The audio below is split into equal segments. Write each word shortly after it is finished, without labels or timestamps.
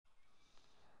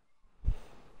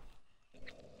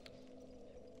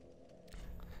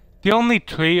The only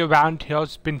tree around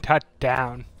here's been cut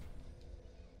down.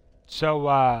 So,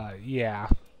 yeah.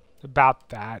 About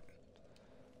that.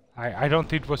 I don't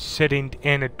think we're sitting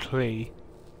in a tree.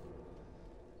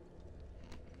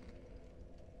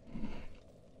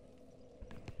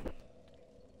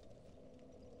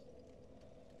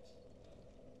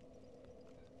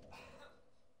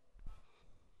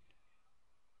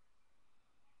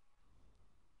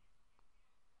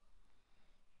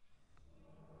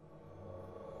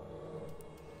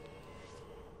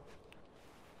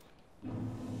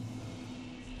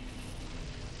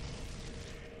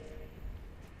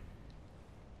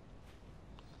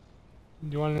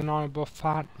 You want an honorable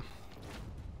thought?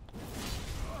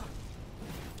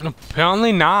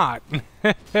 Apparently not.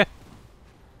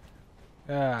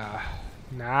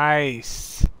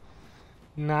 Nice.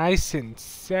 Nice and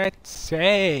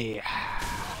sexy.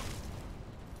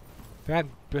 That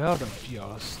build of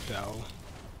yours, though.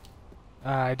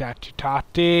 I got you,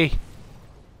 Tati.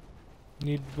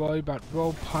 Need to worry about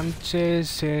roll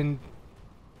punches and...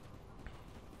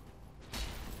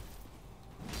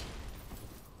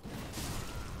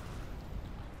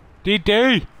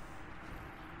 DD!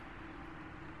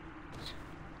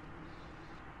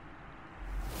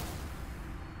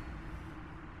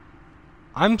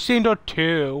 I'm single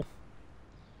too.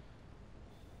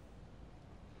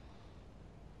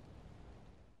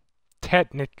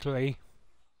 Technically.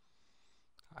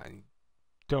 I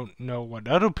don't know what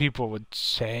other people would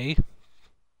say.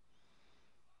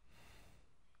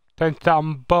 Since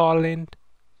I'm balling.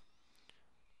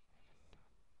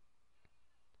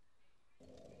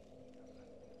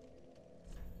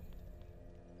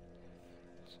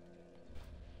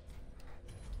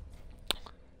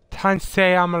 Can't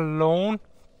say I'm alone.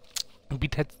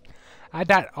 Because I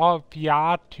got all of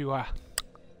y'all to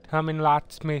come and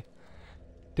watch me.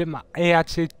 Did my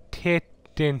ass is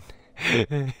hitting.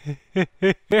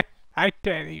 I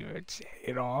can't even say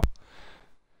it all.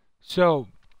 So,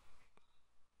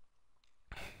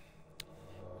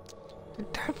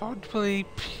 hopefully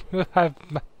people have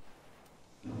my...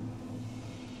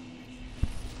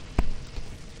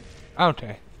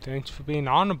 Okay, thanks for being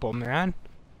honorable, man.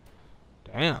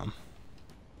 Damn.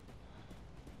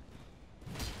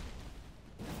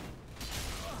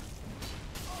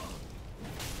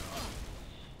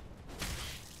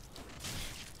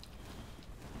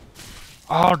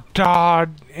 Oh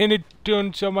god, and it's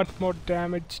doing so much more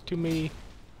damage to me.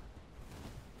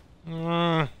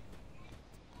 Mm.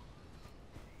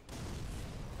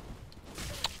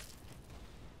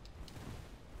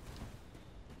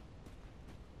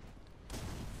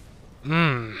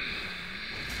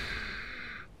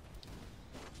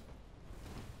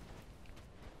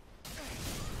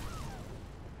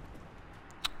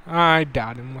 I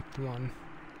doubt him with one.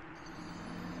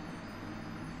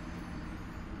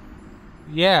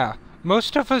 Yeah,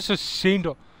 most of us are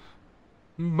single.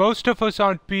 Most of us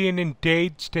aren't being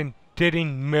engaged and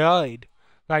getting married.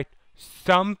 Like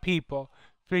some people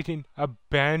freaking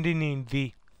abandoning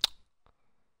the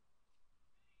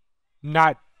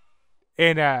not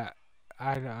in a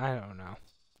I don't know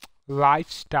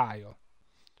lifestyle.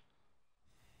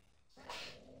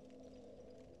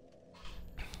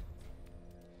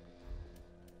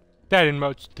 That in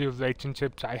most of the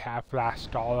relationships I have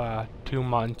last all 2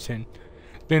 months, and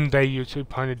then they usually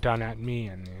point a gun at me,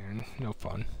 and no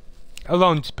fun.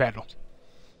 Alone's better.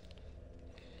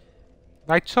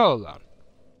 Like so alone.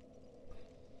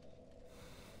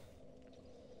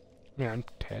 Yeah, I'm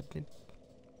Ted.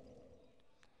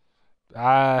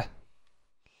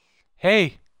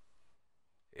 Hey,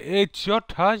 it's your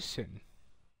cousin.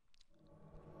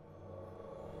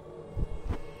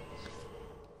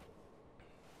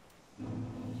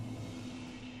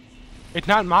 It's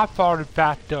not my fault if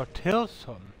that they'll kill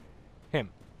him.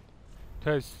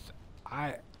 Cause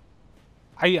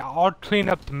I'll clean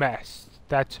up the mess.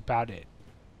 That's about it.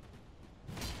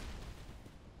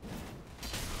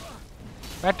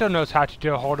 Beto knows how to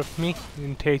get a hold of me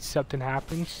in case something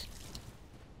happens.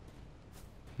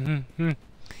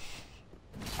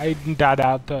 I got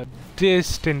out the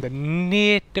just in the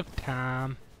nick of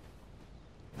time.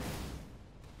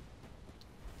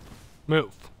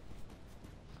 Move.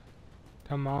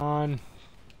 Come on.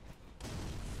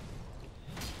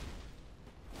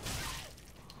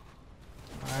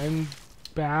 I'm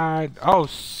bad. Oh,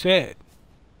 shit.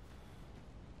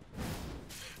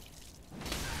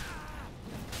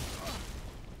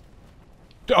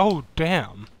 Oh,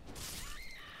 damn.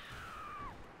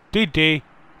 DD.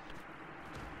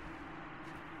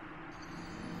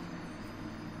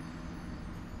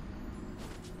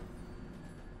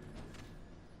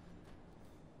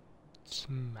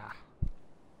 Smack.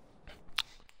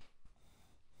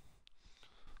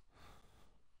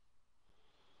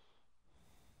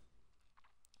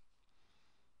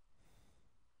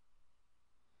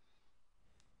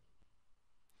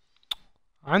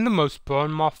 I'm the most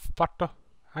born motherfucker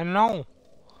I know.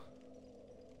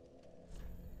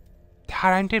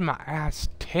 God, I did my ass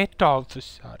ticked all of a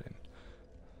sudden.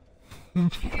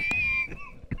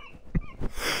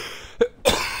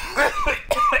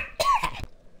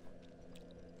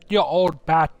 You're old,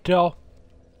 Batgirl.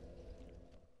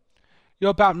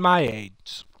 You're about my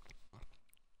age.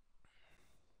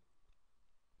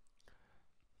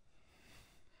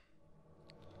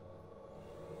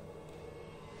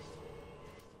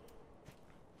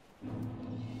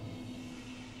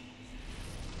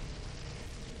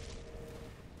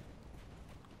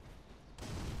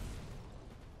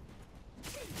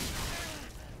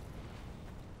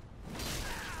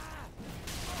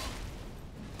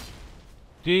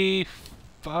 The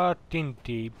fucking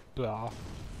deep, bro.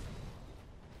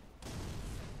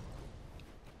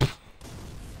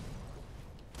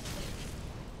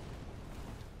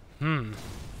 Hmm.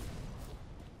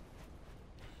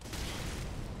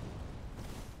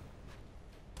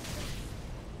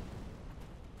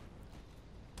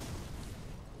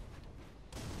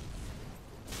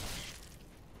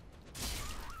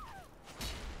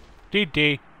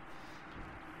 DD.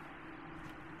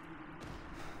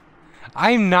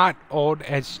 I'm not old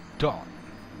as dog.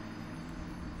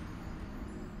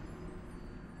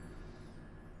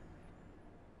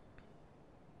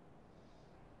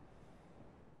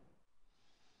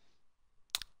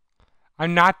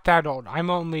 I'm not that old. I'm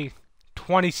only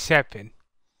 27.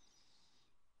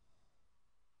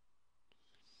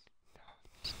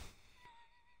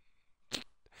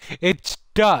 It's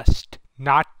dust,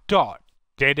 not dot.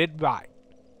 Did it right.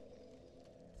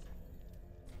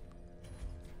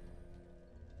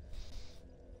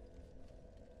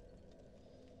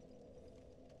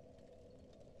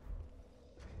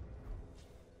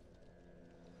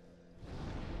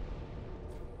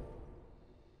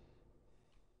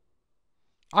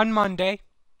 On Monday.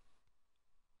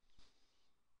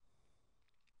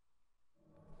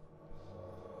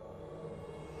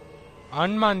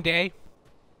 On Monday.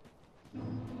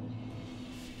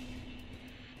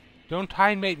 Don't try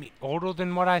and make me older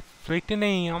than what I freaking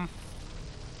am.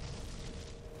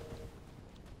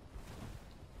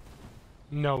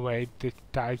 No way, this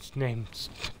guy's name's...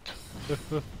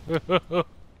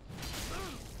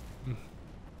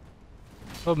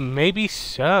 Well, maybe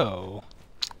so.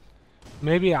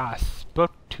 Maybe I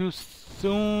spoke too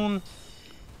soon.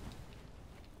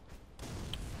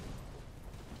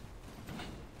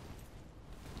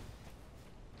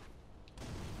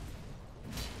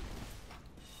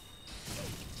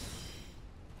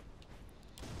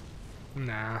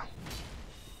 Nah.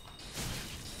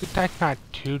 The guy's not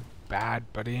too bad,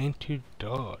 but he ain't too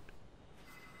good.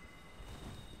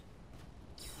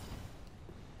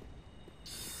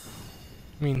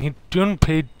 I mean, he's doing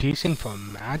pretty decent for a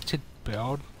magic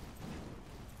build.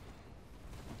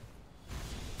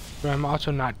 But I'm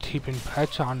also not keeping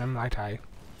pressure on him like I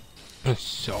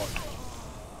should.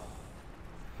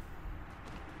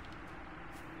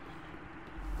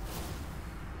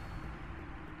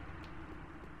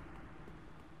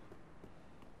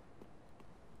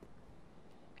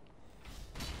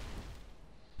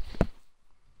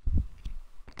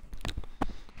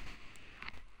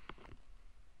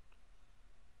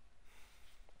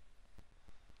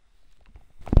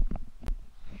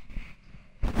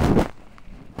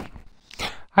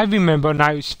 I remember when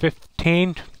I was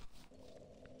 15.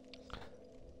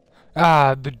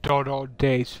 Ah, the good old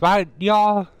days, right,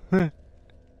 y'all?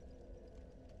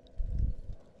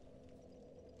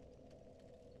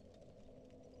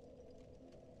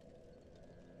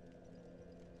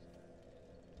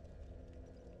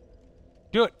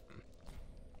 Do it.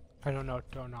 I don't know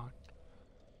what's going on.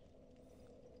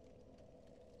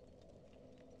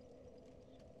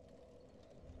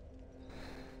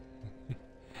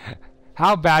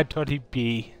 How bad could he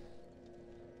be?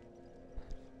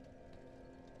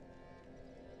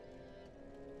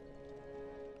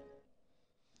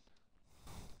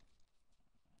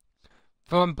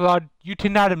 From blood, you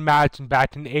cannot imagine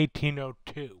back in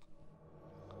 1802.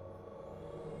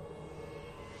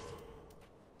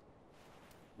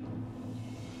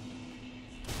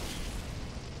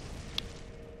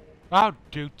 Oh,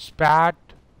 dude's bad.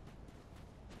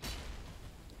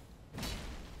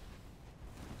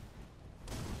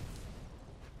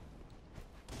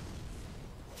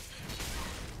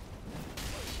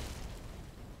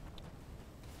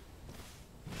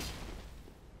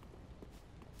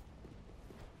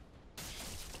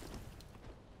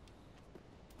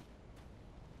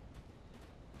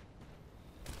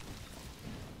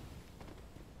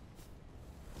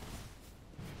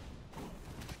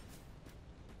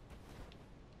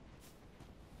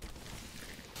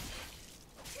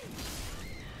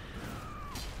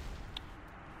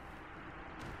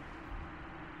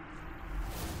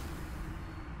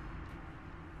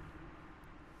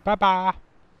 Bye bye.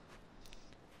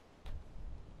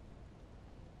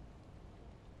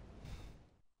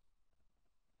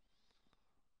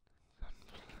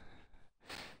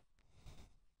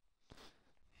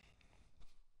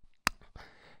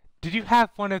 Did you have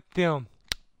one of them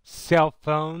cell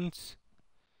phones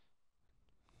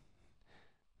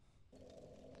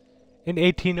in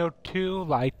 1802?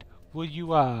 Like, will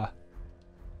you, or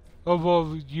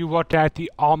will you work at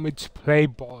the Homage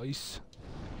Playboys?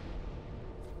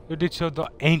 Or did you the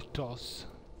Angels?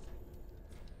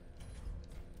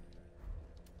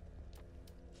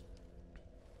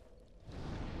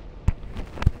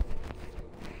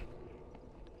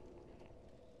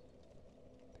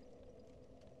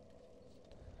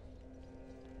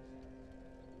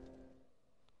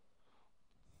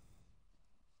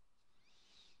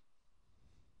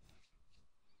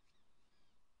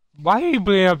 Why are you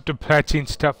bringing up depressing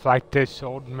stuff like this,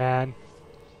 old man?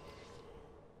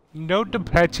 No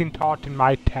depressing thought in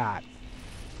my tat.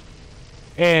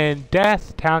 And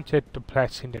death sounds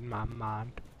depressing in my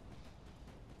mind.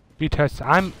 Because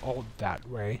I'm old that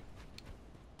way.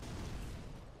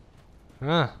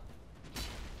 Huh.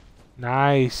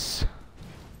 Nice.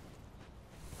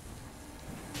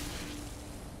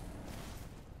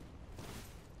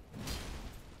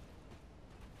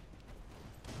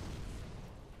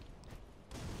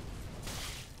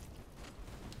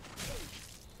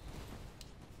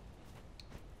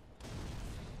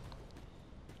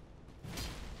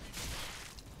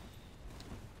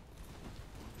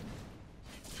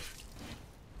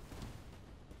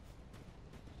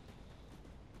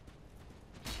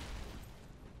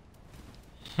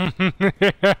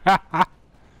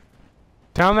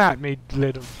 Come at me,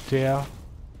 little dear.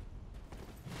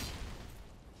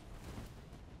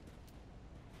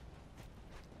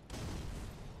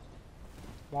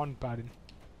 One button.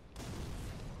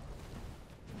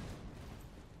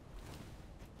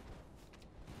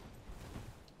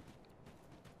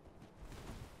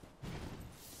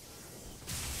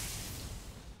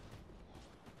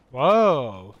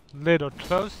 Whoa, little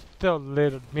close still,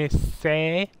 little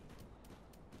missy.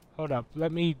 Hold up,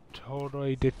 let me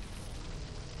totally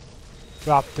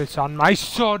drop this on my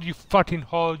sword, you fucking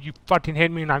hole. You fucking hit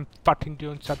me and I'm fucking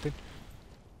doing something.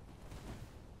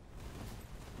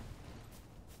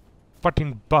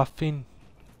 Fucking buffing.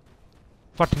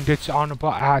 Fucking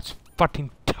dishonorable ass fucking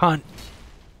cunt.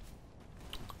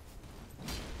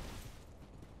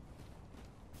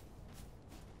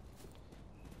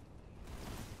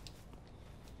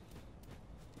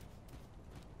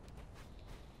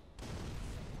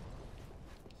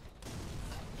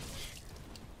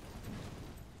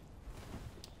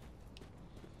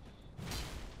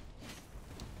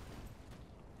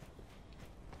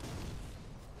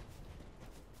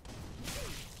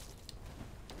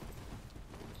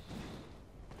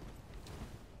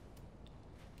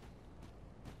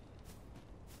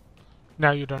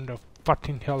 Now you're on the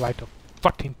fucking hill like a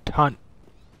fucking cunt.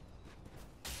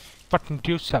 Fucking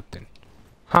do something.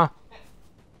 Huh?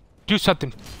 Do something,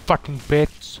 fucking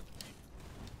bitch.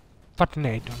 Fucking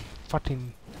A, don't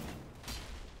fucking...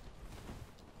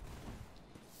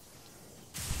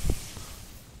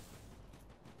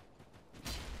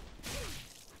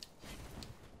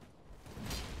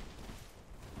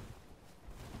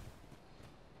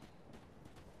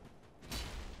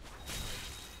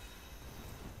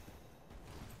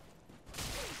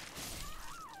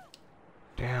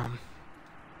 Damn.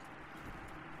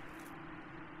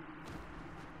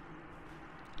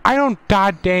 I don't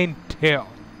goddamn tell.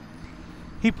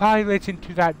 He probably listens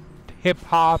to that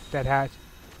hip-hop that has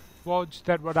words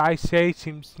that what I say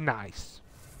seems nice.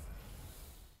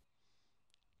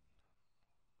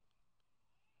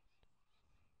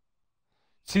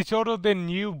 She's older than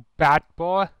you, bat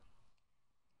boy.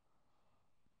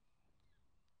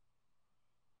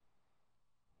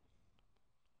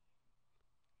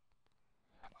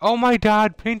 Oh my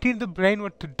god, painting the brain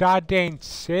with the goddamn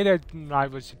shit when I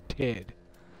was a kid.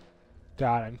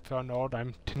 God, I'm feeling old.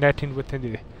 I'm connecting with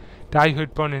the guy who was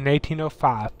born in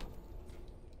 1805.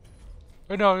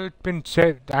 Oh no, it's been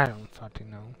said. I don't fucking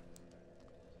know.